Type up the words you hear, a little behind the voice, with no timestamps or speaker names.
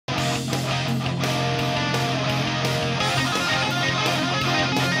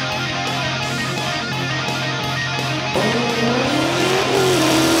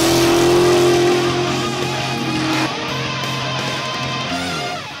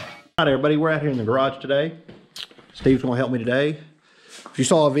Hi everybody, we're out here in the garage today. Steve's gonna help me today. If you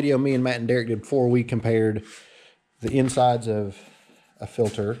saw a video me and Matt and Derek did before, we compared the insides of a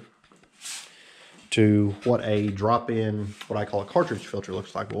filter to what a drop-in, what I call a cartridge filter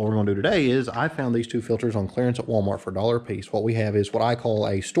looks like. What we're gonna do today is I found these two filters on clearance at Walmart for $1 a piece. What we have is what I call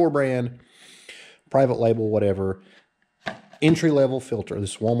a store brand, private label, whatever, entry-level filter.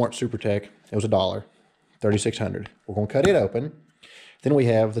 This Walmart Supertech, it was $1, 3,600. We're gonna cut it open. Then we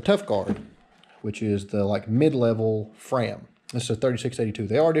have the Tough Guard, which is the like mid-level Fram. This is a 3682.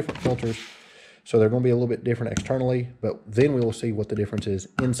 They are different filters, so they're going to be a little bit different externally, but then we will see what the difference is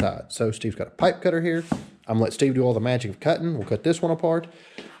inside. So Steve's got a pipe cutter here. I'm going to let Steve do all the magic of cutting. We'll cut this one apart,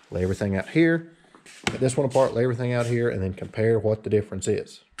 lay everything out here, cut this one apart, lay everything out here, and then compare what the difference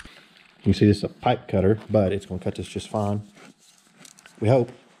is. You can see this is a pipe cutter, but it's going to cut this just fine. We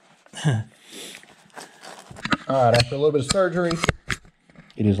hope. All right, after a little bit of surgery,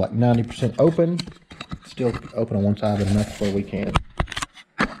 it is like 90% open. Still open on one side, but enough where we can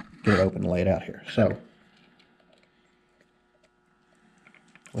get it open and lay it out here. So,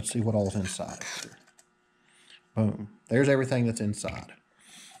 let's see what all's inside here. Boom. There's everything that's inside.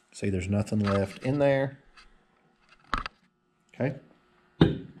 See, there's nothing left in there. Okay.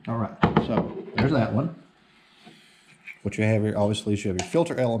 All right. So, there's that one. What you have here, obviously, is you have your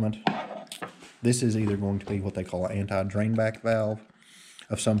filter element. This is either going to be what they call an anti-drain back valve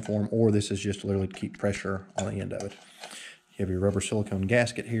of some form, or this is just literally to keep pressure on the end of it. You have your rubber silicone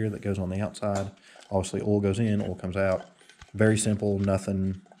gasket here that goes on the outside. Obviously, oil goes in, oil comes out. Very simple,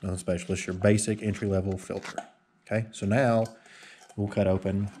 nothing special. It's your basic entry-level filter. Okay, so now we'll cut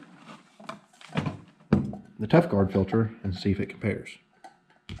open the Tough Guard filter and see if it compares.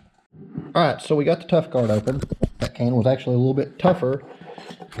 All right, so we got the Tough Guard open. That can was actually a little bit tougher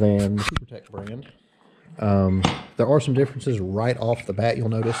than the Supertech brand. There are some differences right off the bat. You'll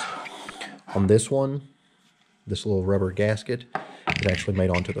notice on this one, this little rubber gasket is actually made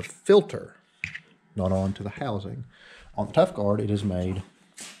onto the filter, not onto the housing. On the Tough Guard, it is made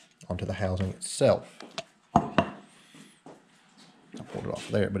onto the housing itself. I pulled it off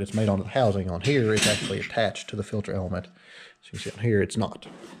there, but it's made onto the housing. On here, it's actually attached to the filter element. So you see on here, it's not.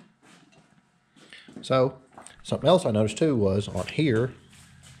 So something else I noticed too was on here,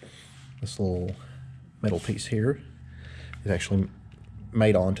 this little metal piece here is actually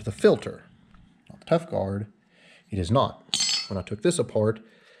made onto the filter. On the Tough Guard, it is not. When I took this apart,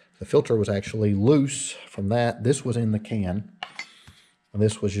 the filter was actually loose from that. This was in the can, and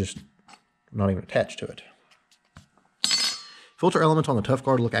this was just not even attached to it. Filter elements on the Tough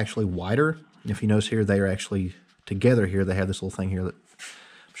Guard look actually wider. If you notice here, they are actually together here. They have this little thing here that,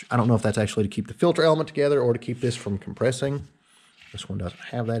 I don't know if that's actually to keep the filter element together or to keep this from compressing. This one doesn't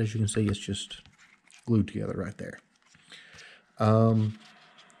have that, as you can see. It's just glued together right there.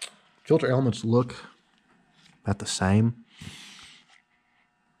 Filter elements look about the same.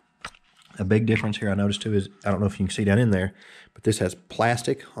 A big difference here I noticed too is, I don't know if you can see down in there, but this has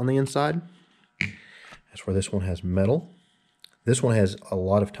plastic on the inside. That's where this one has metal. This one has a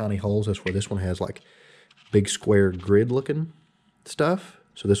lot of tiny holes. That's where this one has like big square grid looking stuff.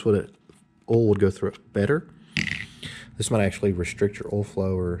 So this would, oil would go through it better. This might actually restrict your oil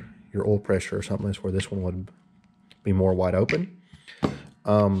flow or your oil pressure or something. That's where this one would be more wide open.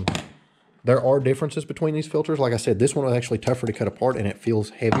 There are differences between these filters. Like I said, this one was actually tougher to cut apart and it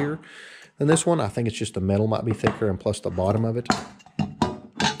feels heavier than this one. I think it's just the metal might be thicker and plus the bottom of it.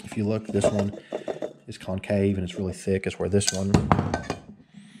 If you look, this one is concave and it's really thick. It's where this one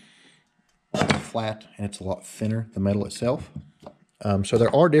is flat and it's a lot thinner, the metal itself. So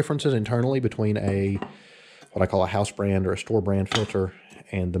there are differences internally between a what I call a house brand or a store brand filter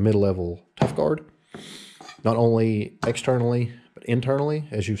and the mid-level Tough Guard. Not only externally, but internally,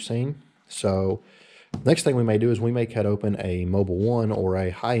 as you've seen. So next thing we may do is we may cut open a Mobile 1 or a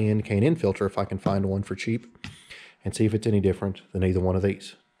high-end K&N filter if I can find one for cheap and see if it's any different than either one of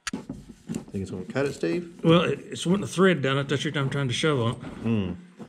these. Think it's going to cut it, Steve? Well, it's wanting a thread down it. That's what I'm trying to shove on.